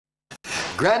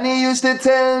Granny used to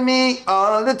tell me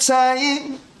all the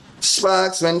time,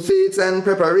 sparks when faith and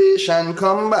preparation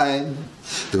combine.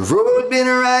 The road been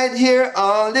right here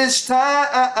all this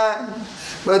time,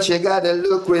 but you gotta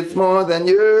look with more than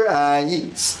your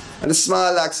eyes. And the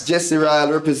small axe Jesse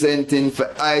Ryle representing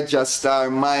for I Just Star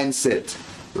Mindset,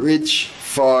 rich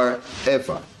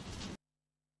forever.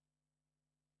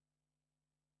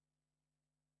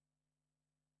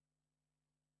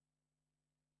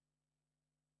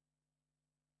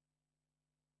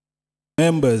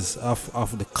 Members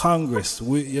of the Congress,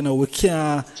 we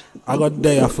can't. I got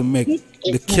there to make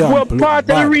the camp well, look part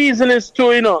bad. of the reason is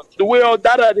to, the way our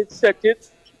dad had set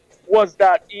it was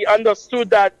that he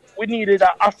understood that we needed an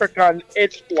African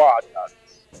headquarters,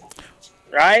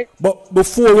 right? But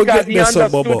before we because get there, he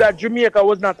understood Bobo, that Jamaica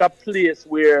was not a place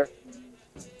where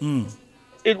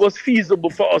it was feasible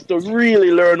for us to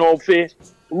really learn how to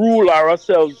rule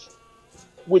ourselves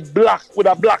with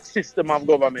a black system of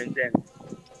government then.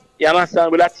 You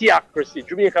understand? With a theocracy.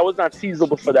 Jamaica was not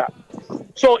feasible for that.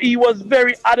 So he was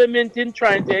very adamant in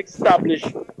trying to establish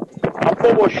a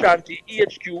Bobo Shanty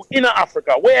HQ in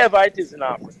Africa, wherever it is in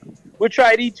Africa. We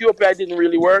tried Ethiopia, it didn't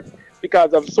really work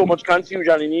because of so much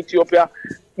confusion in Ethiopia.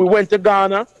 We went to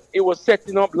Ghana, it was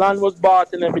setting up, land was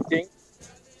bought and everything.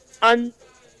 And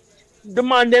the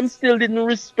man them still didn't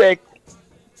respect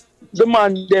the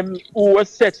man them who was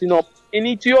setting up in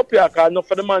Ethiopia, because not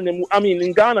for the man them,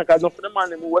 in Ghana, because not for the man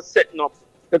them who was setting up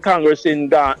the Congress in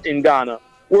Ghana.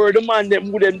 Were the man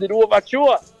them who them did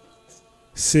overture.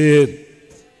 See it.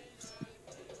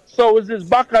 So it was this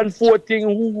back and forth thing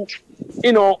who,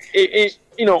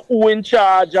 who in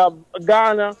charge of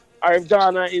Ghana, or if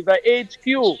Ghana is a HQ.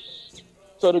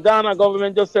 So the Ghana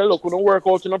government just said, look, we don't work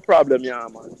out no problem, yeah,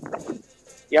 man.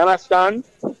 You understand?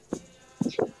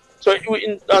 So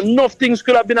enough things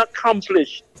could have been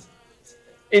accomplished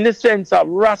in the sense of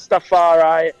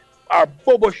Rastafari or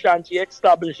Bobo Shanty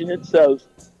establishing itself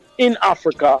in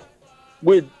Africa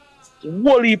with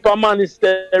whole heap of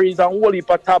monasteries and whole heap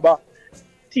of taba,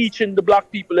 teaching the black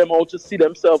people them how to see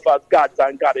themselves as gods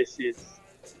and goddesses.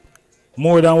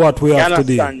 More than what we have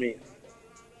today. You understand me?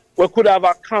 We could have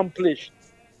accomplished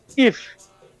if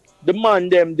the man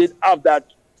them did have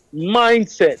that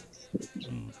mindset,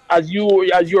 as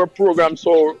your program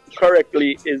so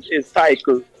correctly is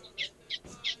titled.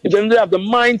 If they have the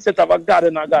mindset of a god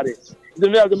and a goddess,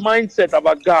 if they have the mindset of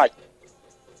a god,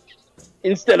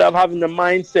 instead of having the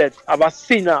mindset of a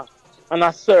sinner and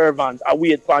a servant, I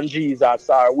wait for Jesus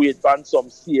or wait for some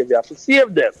savior to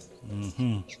save them.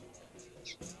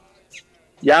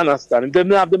 You understand? If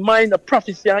they have the mind of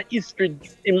prophecy and history,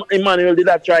 Emmanuel did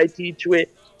that try to teach we.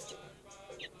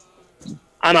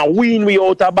 And a win we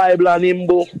out of Bible and him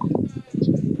book.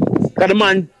 Because the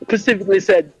man specifically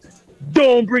said,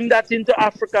 don't bring that into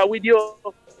Africa with you.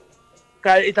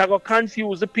 Because it will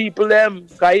confuse the people them.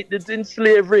 Because it's in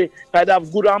slavery. Because they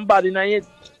have good and bad in it.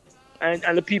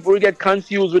 And the people will get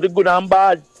confused with the good and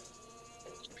bad.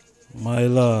 My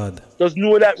Lord. Just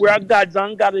know that we are gods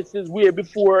and goddesses way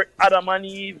before Adam and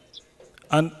Eve.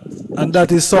 And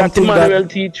that is something that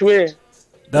teach way.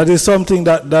 That is something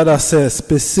that I say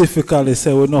specifically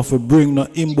say we not to bring no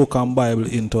in book and Bible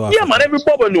into Africa. Yeah, man, every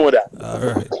Bobo know that. All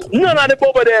right. None of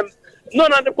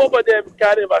the Bobo them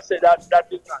can ever say that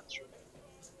is not true.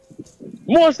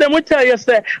 Most of them will tell you,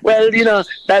 say, well,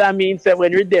 that means that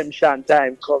when redemption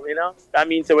time come, that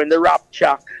means that when the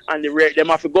rapture and them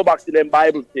have to go back to them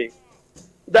Bible thing.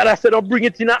 That I said, don't bring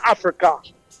it in Africa.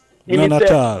 None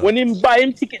at all. When him buy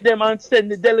him ticket them and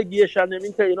send the delegation,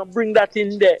 them tell you, bring that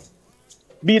in there.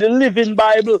 Be the living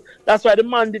Bible. That's why the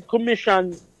man did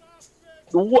commission,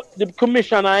 the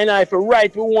commissioner and I for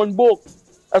write one book.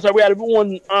 That's why we had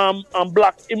one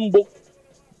black hymn book.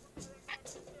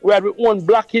 We had one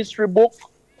black history book.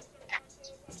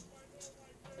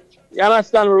 You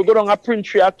understand? We go down a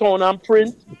printry at town and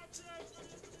print.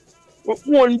 With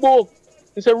one book.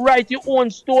 He said, write your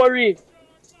own story.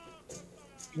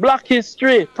 Black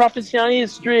history, prophecy and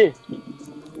history.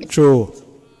 True.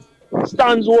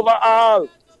 Stands over all.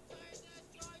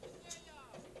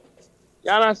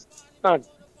 You understand?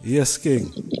 Yes,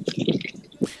 King.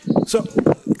 So,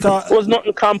 it was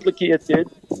nothing complicated.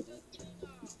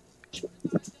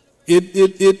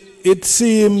 It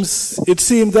seems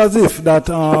as if that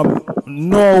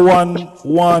no one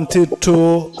wanted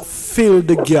to fill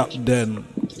the gap then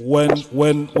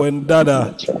when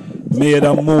Dada made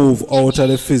a move out of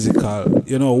the physical.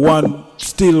 One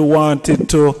still wanted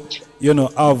to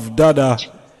have Dada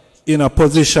in a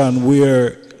position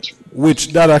where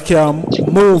which Dada can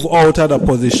move out of the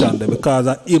position there because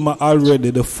him already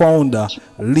the founder,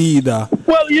 leader,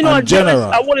 well, you know, and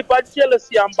general. I want about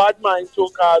jealousy and bad mind too,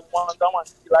 because one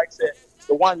like say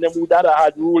the one them who Dada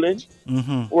had ruling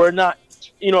were not,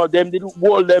 you know, them didn't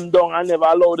hold them down and never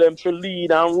allow them to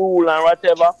lead and rule and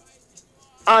whatever.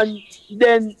 And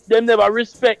then they never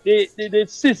respect the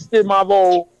system of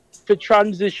how to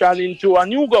transition into a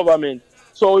new government.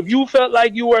 So if you felt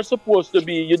like you were supposed to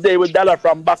be, you're there with Dada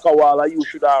from Bakawala, you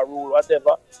should have ruled,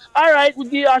 whatever. All right, we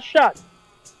give you a shot.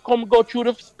 Come go through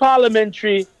the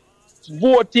parliamentary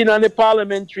voting and the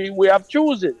parliamentary way of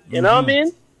choosing. You know what I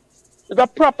mean? It's a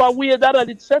proper way that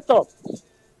it's set up.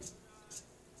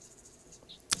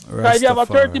 Because if you have a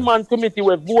 30-man committee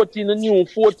with voting the new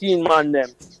 14-man them,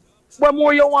 what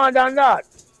more you want than that?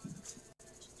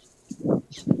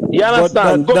 You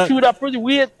understand? Go through that pretty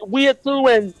wait till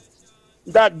when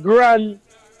that grand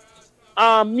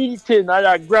meeting or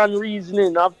that grand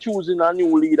reasoning of choosing a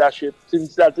new leadership,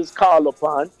 since that is called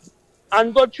upon,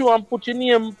 and go through and put your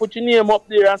name up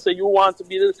there and say you want to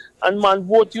be this, and man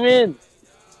vote you in,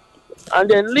 and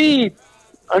then lead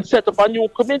and set up a new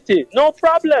committee. No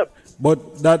problem.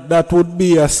 But that would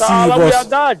be a serious.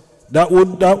 That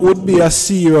would be a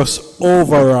serious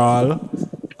overall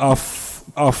of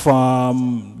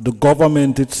the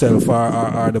government itself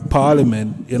or the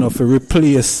parliament, you know, to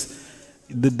replace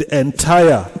the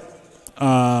entire.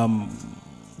 Well,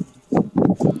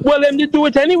 them they do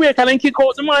it anyway. Can they kick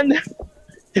out the man?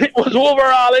 It was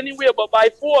overall anyway, but by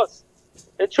force.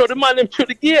 They throw the man them to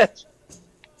the gate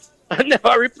and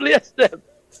never replace them.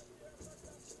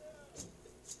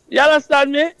 You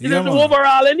understand me? It is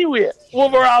overall anyway.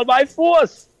 Overall by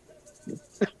force.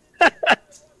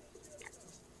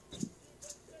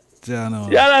 Jano.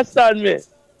 You understand me?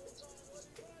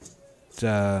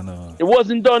 Jano. It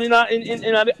wasn't done in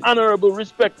an honorable,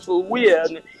 respectful way,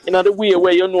 and in a way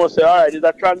where you know, say, all right, it's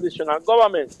a transitional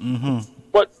government.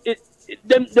 But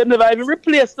them never even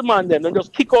replace the man them. They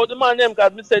just kick out the man them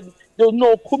because we said there was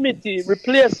no committee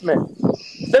replacement.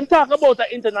 Them talk about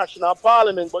the international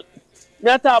parliament, but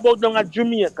I talk about down at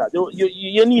Jamaica.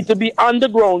 You need to be on the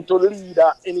ground to lead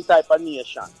any type of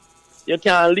nation. You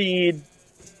can't lead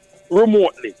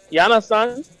remotely. You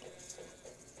understand?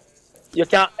 You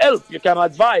can help, you can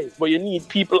advise, but you need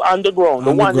people on the ground.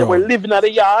 The one that were living at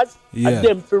the yard, and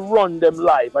them to run them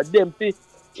live. And them to,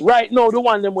 right now, the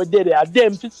one them were there, and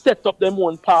them to set up them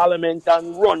own parliament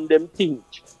and run them things.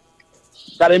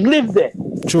 That them live there.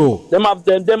 True. Them have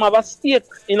a stake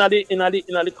in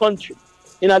the country.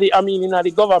 In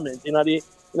the government, in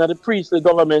the priestly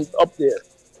government up there.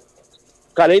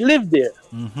 Because they live there.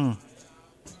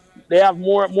 They have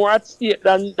more at stake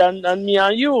than me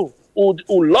and you, who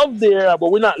love there,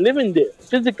 but we're not living there.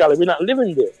 Physically, we're not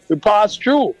living there. We pass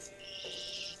through.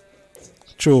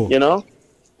 True. You know?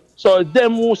 So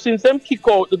them who, since them kick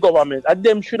out the government, and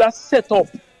them should have set up,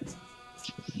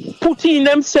 put in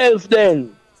themselves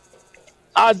then,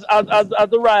 as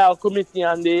the Royal Committee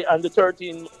and the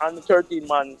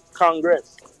 13-man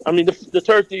Congress. I mean the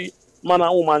 30-man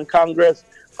and woman Congress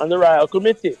and the Royal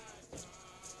Committee.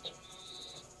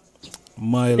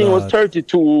 My I think it was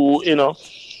 32, you know,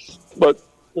 but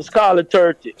let's call it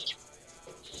 30.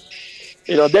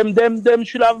 You know, them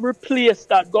should have replaced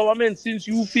that government. Since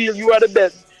you feel you are the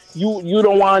best, you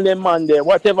don't want them man there,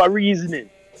 whatever reasoning.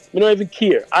 You don't even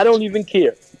care. I don't even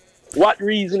care what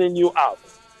reasoning you have.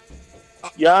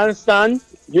 You understand?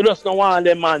 You just don't want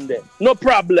them man there. No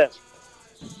problem.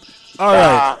 All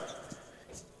right.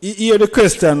 Hear the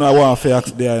question I want to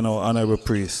ask there, you know, Honorable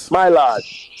Priest. My lord.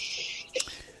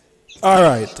 All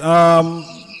right.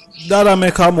 Dada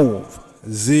make a move.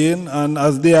 Zane, and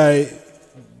as I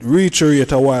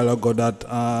reiterate a while ago that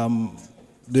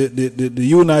the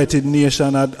United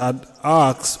Nations had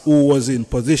asked who was in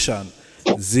position.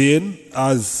 Zane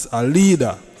as a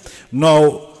leader.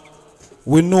 Now,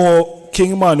 we know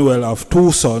King Emmanuel have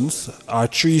 2 sons, or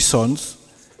 3 sons.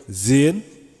 Zane.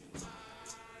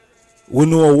 We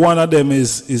know one of them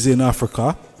is in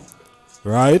Africa,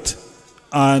 right?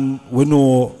 And we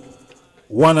know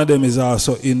one of them is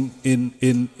also in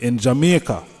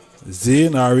Jamaica.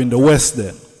 Zane are in the West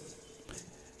then.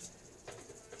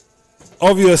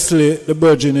 Obviously, the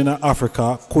Virgin in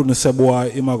Africa couldn't say, boy,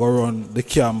 he might go run the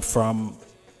camp from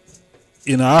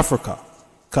in Africa.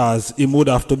 Because he would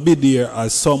have to be there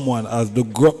as someone as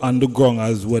on the ground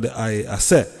as what I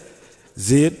said.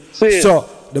 See? So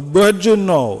the Virgin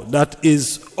now that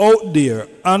is out there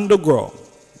on the ground,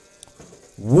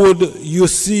 would you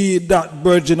see that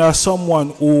Virgin as someone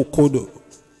who could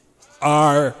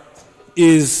or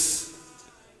is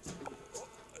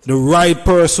the right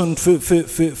person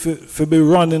for be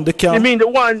running the camp? You mean the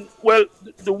one? Well,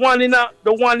 the one in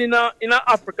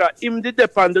Africa, him did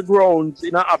dep on the grounds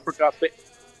in Africa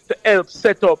to help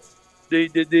set up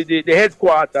the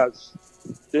headquarters,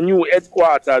 the new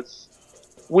headquarters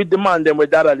with the man them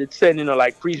with that did send, you know,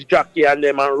 like Priest Jackie and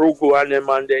them and Rugo and them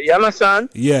and there. You understand?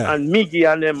 Yeah. And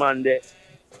Miggy and them and there.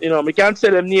 You know, we can't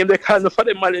say them name. They can't for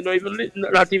them man. They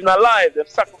not even alive. They've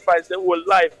sacrificed their whole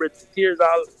life. But tears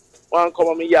all one come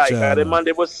on me yeah. The man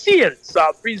they were saints.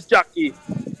 Priest Jackie.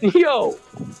 Yo.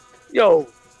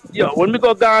 When we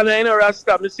go Ghana, you know,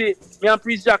 Rasta, me see me and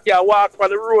Priest Jackie I walk on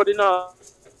the road, you know.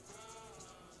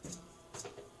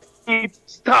 He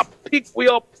stop, pick we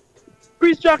up.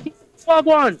 Priest Jackie, walk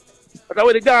on. That's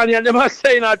what the Ghanaian them are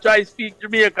saying. I try to speak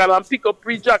Jamaican and pick up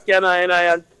Priest Jackie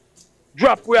and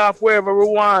drop we off wherever we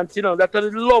want. You know, that's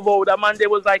the love of that man. They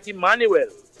was like Emmanuel.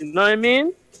 You know what I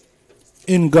mean?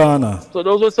 In Ghana. So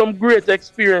those were some great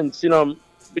experience, you know.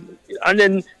 And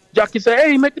then Jackie said,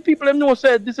 hey, make the people them know,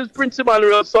 said this is Prince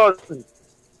Emmanuel's son.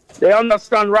 They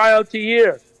understand royalty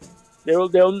here. You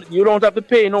don't have to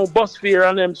pay no bus fare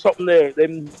and them something there.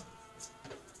 Them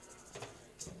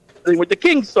with the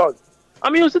king's son.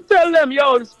 I mean, used to tell them,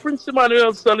 yo, this Prince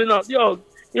Emmanuel's son, you know, yo,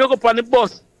 you go up on the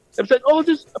bus. They said, oh,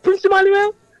 this Prince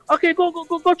Emmanuel? Okay, go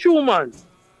through, man.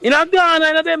 In a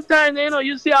Ghana, in them time, you know,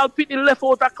 you see how people left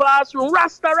out a classroom.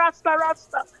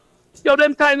 Rasta. Yo,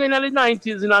 them time in the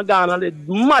 90s in a Ghana, they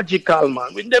magical,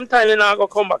 man. With them time, they not going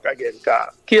to come back again,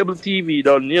 cause cable TV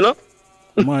done, you know?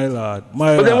 My lord.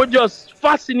 But then we're just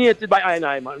fascinated by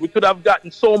I, man. We could have gotten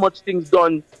so much things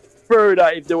done further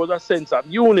if there was a sense of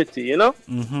unity, you know?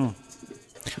 Mm-hmm.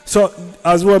 So,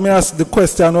 as well, me ask the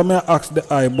question, when me ask the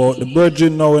eye about the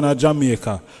virgin now in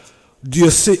Jamaica, do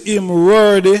you see him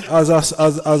worthy as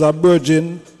a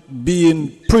virgin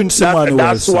being Prince Emmanuel?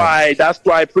 That's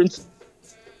why Prince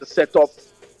set up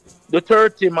the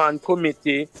 30-man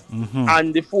committee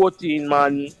and the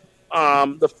 14-man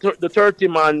the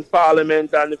 30-man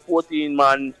parliament and the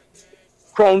 14-man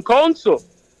crown council.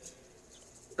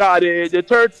 The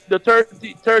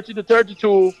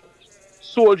 32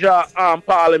 soldier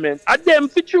parliament. And them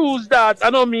fi choose that,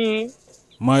 I know me.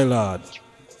 My lord.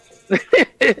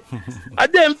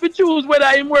 And them fi choose whether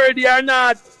I'm worthy or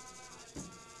not.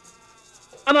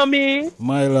 I know me.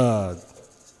 My lord.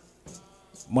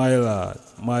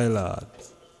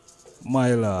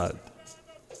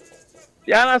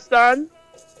 You understand?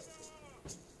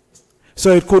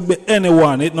 So it could be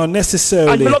anyone, it not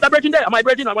necessarily. And below that bridging there, my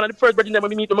bridging, one of the first bridging there when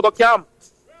we meet when we go camp.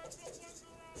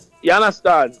 You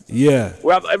understand? Yeah.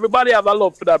 Everybody have a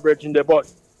love for that bridging there,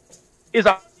 but is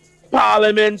a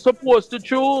parliament supposed to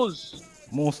choose?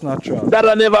 Most natural. That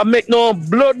I never make no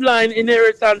bloodline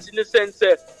inheritance in the sense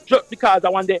that just because I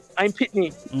want the I'm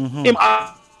pitney, him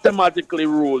automatically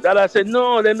rule. That I said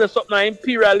no, then there's something like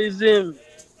imperialism.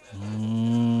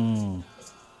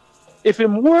 If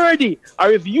him worthy, or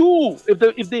if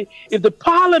the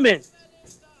parliament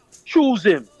choose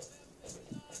him,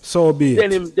 so be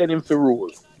it. Then him for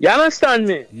rule. You understand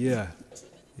me? Yeah.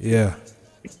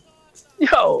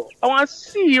 Yo, I want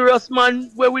serious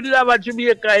man where we did have a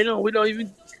Jamaica, you know, we don't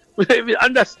even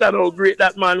understand how great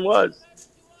that man was.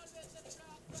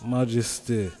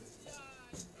 Majesty.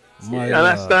 You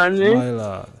understand me? My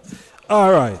lord.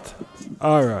 All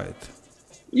right.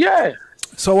 Yeah.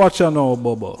 So what you know,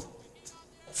 Bobo?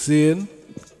 Seeing?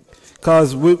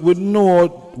 Because we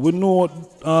know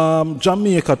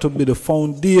Jamaica to be the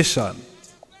foundation.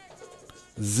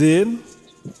 Zin?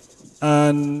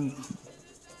 And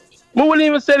we wouldn't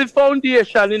even say the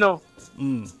foundation, you know,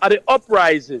 of the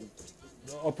uprising.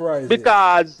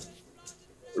 Because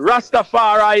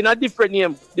Rastafari in a different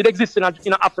name did exist in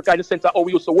Africa in the sense of how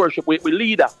we used to worship with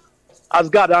leader as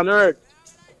God on earth.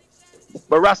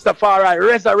 But Rastafari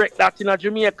resurrect that in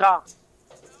Jamaica,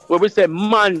 where we say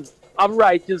man of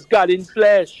right is God in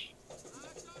flesh.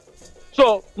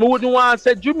 So we wouldn't want to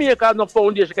say Jamaica has no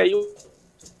foundation.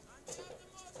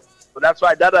 So that's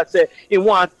why Dada said he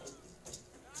wants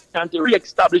to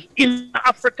re-establish in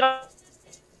Africa.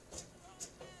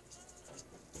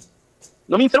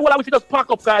 No mean say well we just pack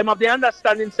up time have the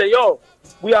understanding say yo,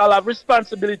 we all have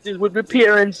responsibilities with the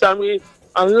parents and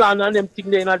land and them thing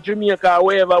there in Jamaica or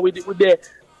wherever we there.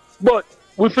 But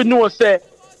we should know say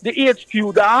the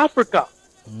HQ, the Africa.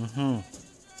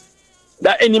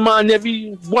 That any man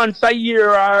every once a year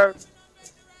or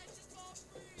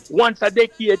once a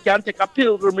decade can take a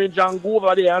pilgrimage and go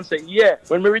over there and say, yeah,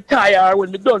 when we retire,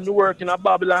 when we done the work in a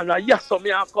Babylon, yes, so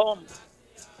me I come.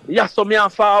 Yes, so me I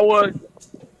forward.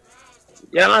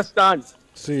 You understand?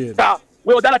 See it.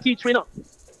 Well, that teach me now.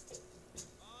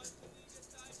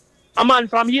 A man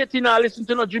from Haiti now listen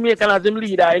to no Jamaican as him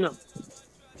leader, you know.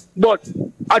 But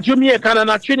a Jamaican and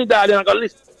a Trinidad, they're not going to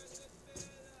listen.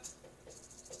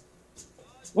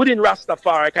 Within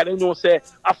Rastafari, I don't know, say,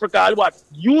 Africa, what?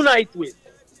 Unite with.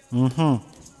 Mm-hmm.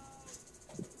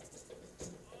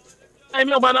 I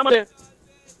mean, man,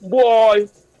 boy,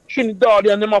 Trinidad,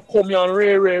 and them a come here and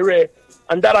ray.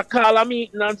 And that I call a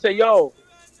meeting and say, yo,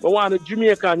 I want the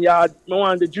Jamaican yard, I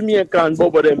want the Jamaican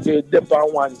Bobo them to dip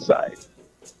on one side.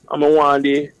 And I want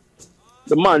the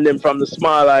man them from the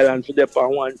small island to dip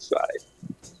on one side.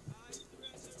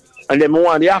 And then I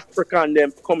want the African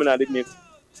them coming at me.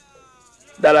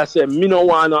 That I say, me no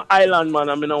want no island man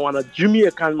and me no want a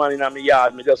Jamaican man in my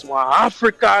yard. Me just want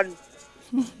African.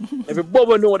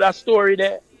 Everybody know that story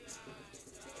there.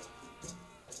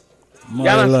 You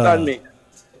understand me?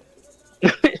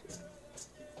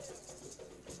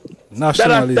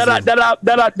 Nationalism.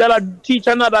 That teach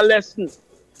another lesson.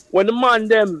 When the man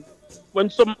them, when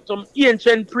some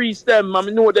ancient priests them, I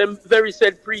know them very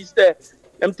said priests there,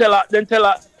 them tell a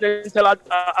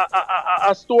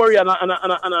story and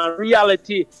a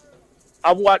reality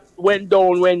of what went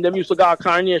down when them used to go to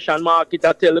Carnation Market.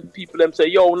 I tell the people them say,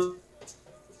 yo,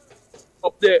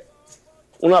 up there,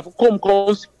 you have to come.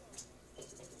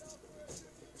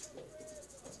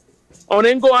 And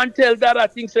then go and tell Dada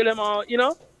things to them, you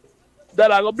know,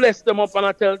 Dada go bless them up and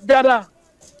I tell Dada,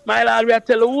 my lord, we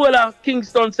tell the whole of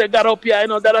Kingston say God up here, you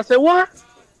know. Dada say, what?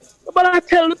 But I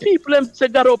tell the people them say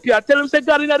God up here, I tell them say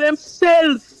God in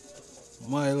themselves.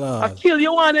 My lord. I kill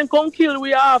you one and come kill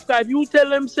we after. If you tell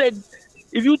them say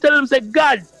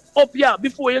God up here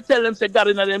before you tell them say God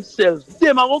in themselves,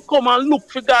 them are gonna come and look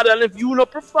for God, and if you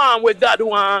not perform where God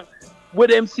want, where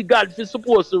them see God is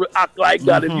supposed to act like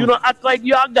God. If you don't act like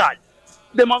you are God,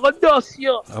 them are gonna dust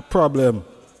you. A problem.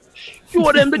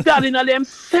 Show them the God in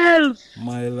themselves.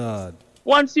 My lord.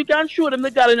 Once you can show them the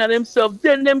God in themselves,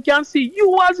 then them can see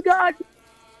you as God.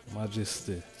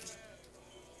 Majesty.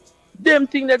 Them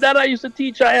thing that I used to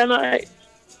teach I and I.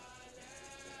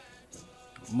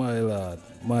 My lord.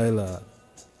 My lord.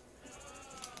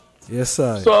 Yes,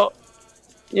 sir. So,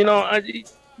 you know,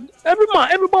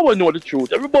 everybody know the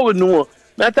truth. Everybody know.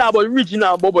 Not talk about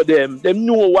original Bobo them. They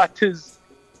know what is.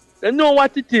 They know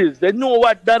what it is. They know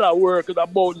what that work is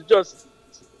about. It's just,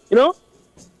 you know.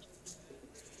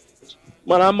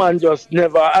 Man, a man just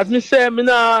never. As me say, me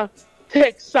nah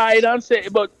take side and say,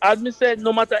 but as me said,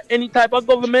 no matter any type of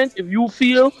government, if you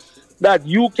feel that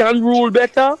you can rule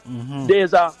better,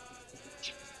 there's a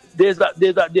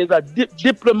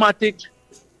diplomatic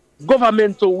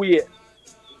governmental way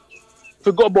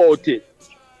to go about it.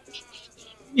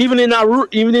 Even in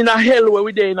a hell where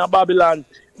we there in a Babylon,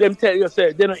 them tell you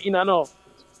say they're not in a no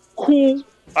coup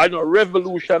or no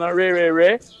revolution or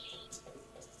rare.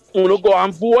 You go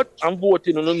and vote, I'm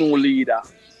voting on a new leader.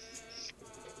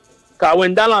 Because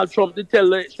when Donald Trump they tell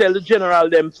the general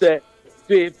them say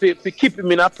to keep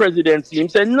him in a presidency, him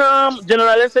say, no,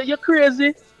 general, they say you're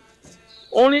crazy.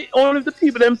 Only the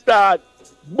people them start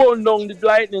burn down the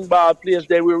lightning ball place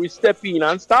there where we step in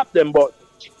and stop them, but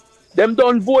them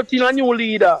done voting a new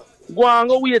leader. Go and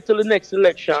go wait till the next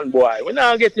election, boy. We're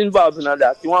not get involved in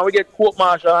that. You want to get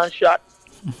court-martial and shot?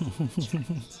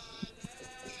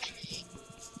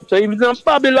 So if it's in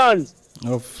Babylon,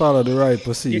 I'll follow the right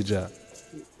procedure.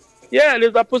 Yeah,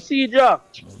 there's a procedure.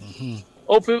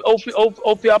 Of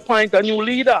you appoint a new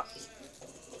leader.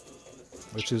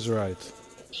 Which is right.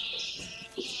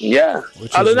 Yeah.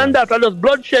 Other than that, there's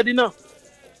bloodshed, you know.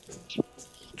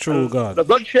 True God. The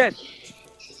bloodshed.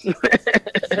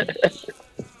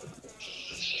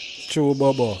 True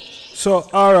Bobo. So,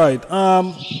 alright.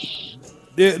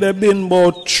 There have been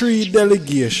about 3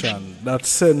 delegations that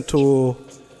sent to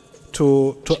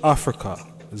Africa.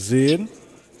 Zane.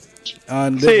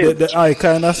 And I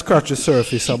kind of scratch the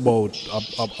surface about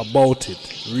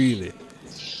it, really.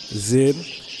 Zane.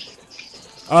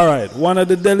 Alright, one of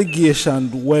the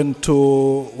delegations went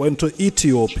to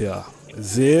Ethiopia.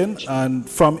 Zane, and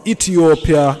from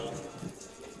Ethiopia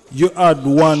you had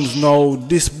ones now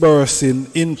dispersing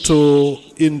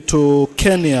into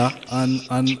Kenya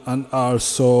and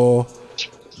also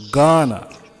Ghana.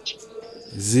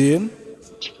 Zane?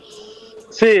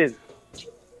 Zane.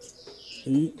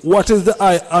 What is the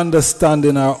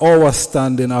understanding or our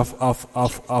standing of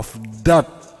that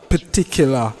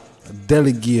particular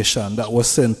delegation that was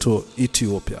sent to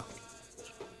Ethiopia?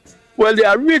 Well, the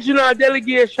original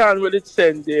delegation when it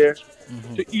sent there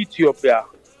to Ethiopia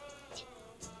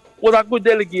was a good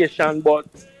delegation, but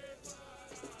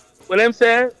when them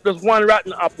say there's one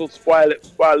rotten apple spoil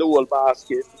the whole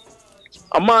basket.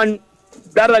 A man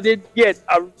that did get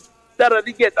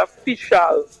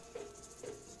official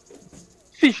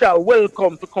official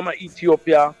welcome to come to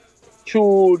Ethiopia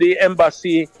through the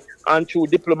embassy and through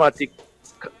diplomatic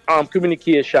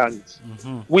communications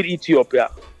with Ethiopia.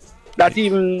 That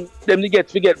even them get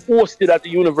hosted at the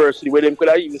university, where them could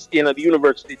have even stayed at the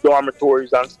university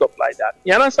dormitories and stuff like that.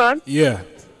 You understand? Yeah.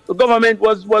 The government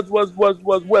was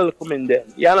welcoming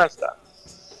them. You understand?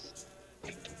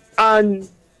 And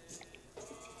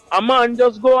a man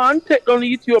just go and take down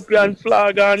the Ethiopian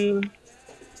flag and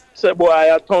say, boy,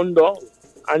 I turned down.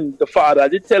 And the father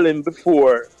did tell him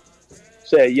before,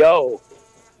 say, yo,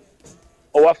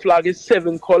 our flag is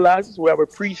 7 colors. We have a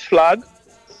priest flag,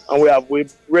 and we have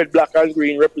red, black, and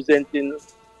green representing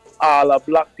all of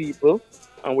black people.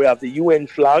 And we have the UN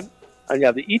flag, and you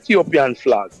have the Ethiopian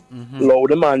flag.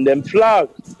 Lord the man them flag.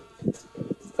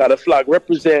 Because the flag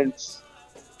represents,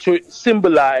 to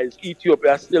symbolize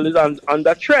Ethiopia still is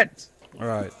under threat.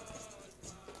 Right.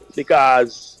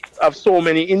 Because of so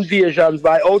many invasions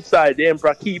by outside, the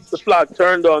emperor keeps the flag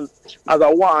turned on as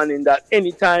a warning that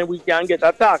anytime we can get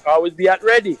attacked, always be at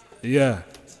ready. Yeah.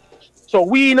 So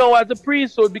we know as a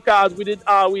priesthood, because we did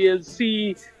always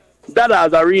see that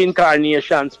as a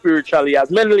reincarnation spiritually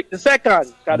as Menelik II,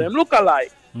 because them look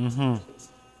alike. You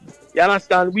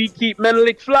understand? We keep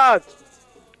Menelik flag.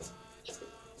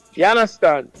 You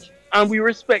understand? And we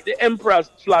respect the emperor's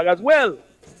flag as well.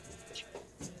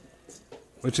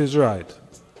 Which is right.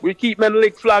 We keep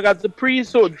Menelik flag as the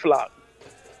priesthood flag.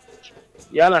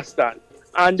 You understand?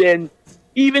 And then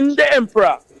even the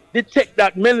emperor, they take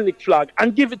that Menelik flag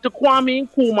and give it to Kwame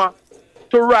Nkrumah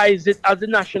to rise it as the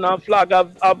national flag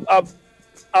of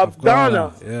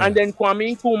Ghana. Yeah. And then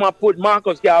Kwame Nkrumah put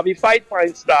Marcus Garvey fight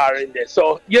point star in there.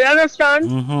 So you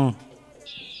understand?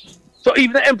 So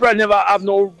even the emperor never have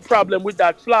no problem with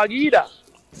that flag either.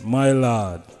 My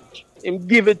lord. Him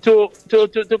give it to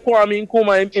Kwame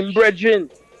Nkrumah in brethren.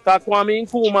 Because Kwame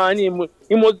Nkrumah and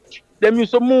him was, them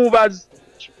used to move as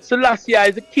Selassie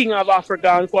is the king of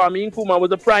Africa and Kwame Nkrumah was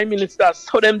the prime minister.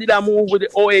 So them did a move with the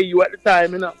OAU at the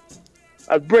time, you know.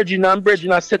 As brethren and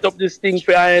brethren have set up this thing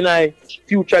for I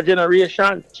future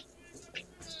generation.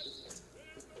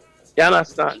 You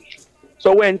understand?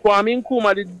 So when Kwame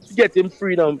Nkrumah did get him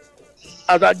freedom,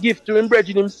 as a gift to him,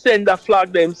 brethren, him send that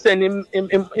flag there, him send him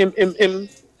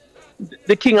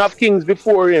the King of Kings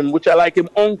before him, which I like him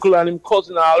uncle and him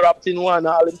cousin all wrapped in one,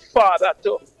 all him father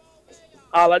too.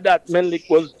 All of that Menelik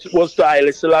was to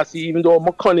Haile Selassie, even though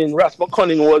Ras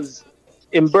McCunnin was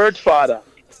him birth father.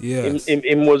 Yes.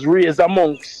 Him was raised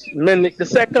amongst Menelik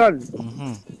II.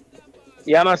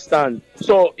 You understand?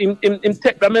 So him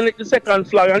take the Menelik II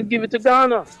flag and give it to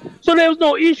Ghana. So there was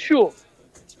no issue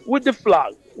with the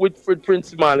flag with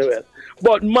Prince Emmanuel.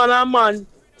 But man and man,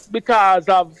 because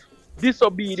of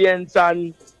disobedience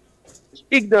and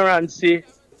ignorance, a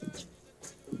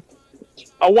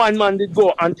one man did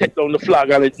go and take down the flag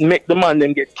and it make the man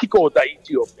then get kicked out of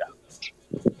Ethiopia.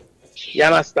 You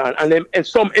understand? And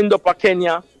some end up a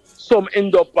Kenya, some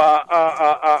end up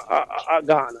a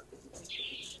Ghana.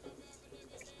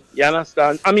 You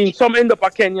understand? I mean, some end up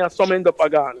a Kenya, some end up a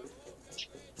Ghana.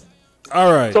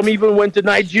 All right. Some even went to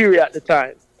Nigeria at the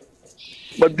time.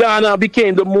 But Ghana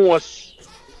became the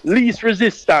least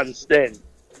resistance then.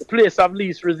 The place of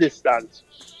least resistance.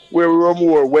 Where we were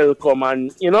more welcome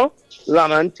and, you know,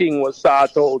 land and thing was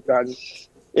sought out and,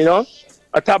 you know,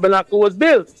 a tabernacle was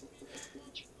built.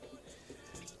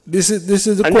 This is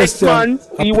the and question.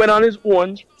 Next man, he went on his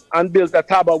own and built a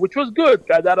tabernacle, which was good.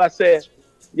 That I said,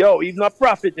 yo, even a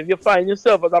prophet, if you find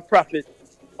yourself as a prophet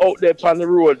out there on the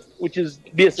road, which is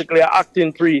basically an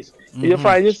acting priest, if you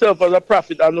find yourself as a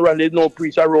prophet on the road, there's no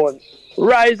priest around,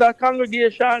 rise a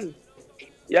congregation.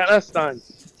 You understand?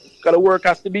 Because the work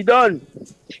has to be done.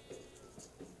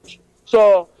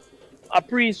 So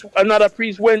another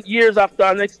priest went years after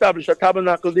and established a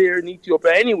tabernacle there in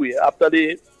Ethiopia anyway, after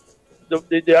the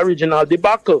original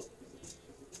debacle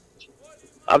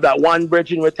of that one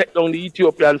brethren will take down the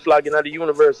Ethiopian flag in the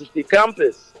university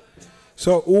campus.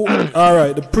 So, all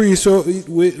right, the priest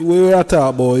we are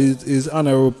talking about is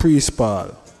Honorable Priest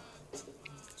Paul,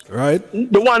 right?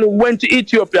 The one who went to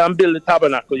Ethiopia and built the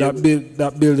tabernacle. That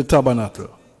built the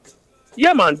tabernacle.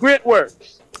 Yeah, man, great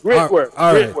works. Great works.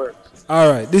 All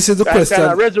right, this is the question.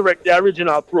 Kind of resurrect the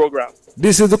original program.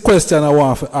 This is the question I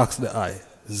want to ask the eye.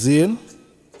 Zane?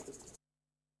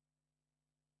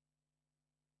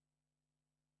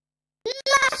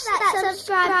 Smash that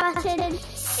subscribe button.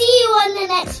 See you on the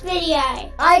next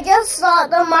video. I just saw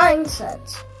the mindset.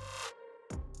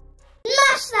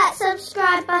 Smash that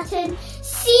subscribe button.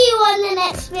 See you on the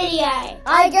next video.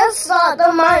 I just saw the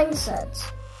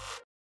mindset.